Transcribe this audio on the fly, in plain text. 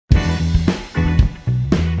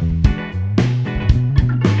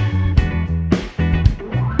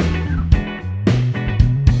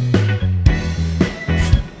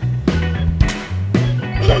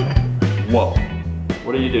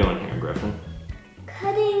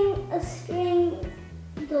a string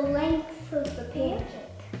the length of the pancake.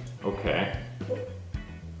 Okay.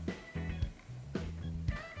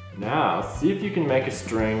 Now, see if you can make a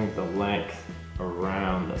string the length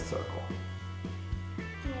around the circle.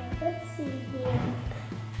 Let's see here.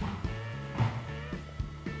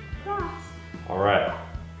 Cross. All right.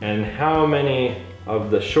 And how many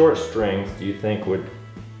of the short strings do you think would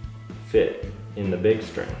fit in the big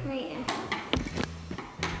string? Right.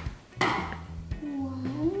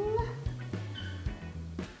 One.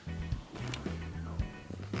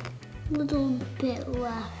 Little bit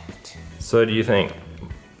left. So do you think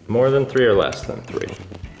more than 3 or less than 3?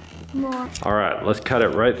 More. All right, let's cut it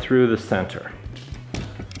right through the center.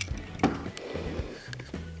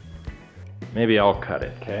 Maybe I'll cut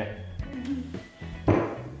it, okay?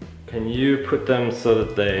 Can you put them so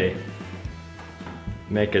that they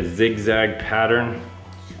make a zigzag pattern?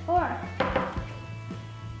 Sure.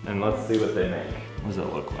 And let's see what they make. What does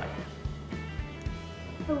it look like?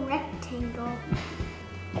 A rectangle.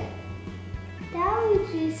 That would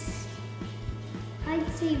just, I'd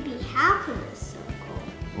say, be half of a circle.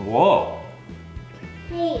 Whoa!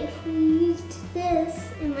 Hey, if we used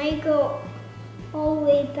this, it might go all the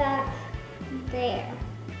way back there.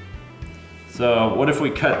 So what if we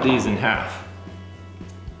cut these in half?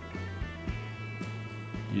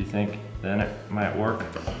 Do you think then it might work?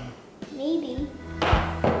 Maybe.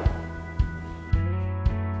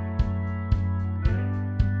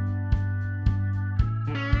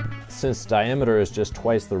 Since diameter is just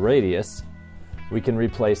twice the radius, we can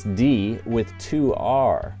replace D with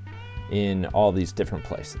 2R in all these different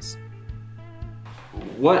places.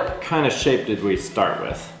 What kind of shape did we start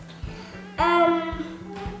with? A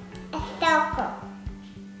circle.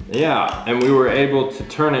 Yeah, and we were able to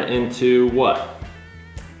turn it into what?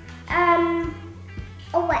 A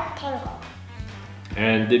rectangle.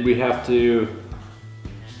 And did we have to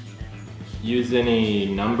use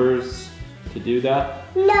any numbers to do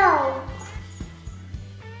that? No.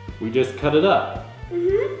 We just cut it up.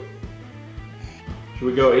 Mm-hmm. Should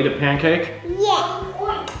we go eat a pancake? Yeah.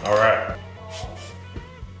 All right.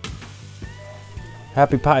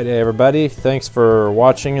 Happy Pie Day, everybody. Thanks for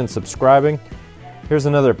watching and subscribing. Here's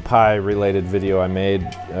another pie related video I made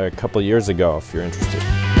a couple years ago if you're interested.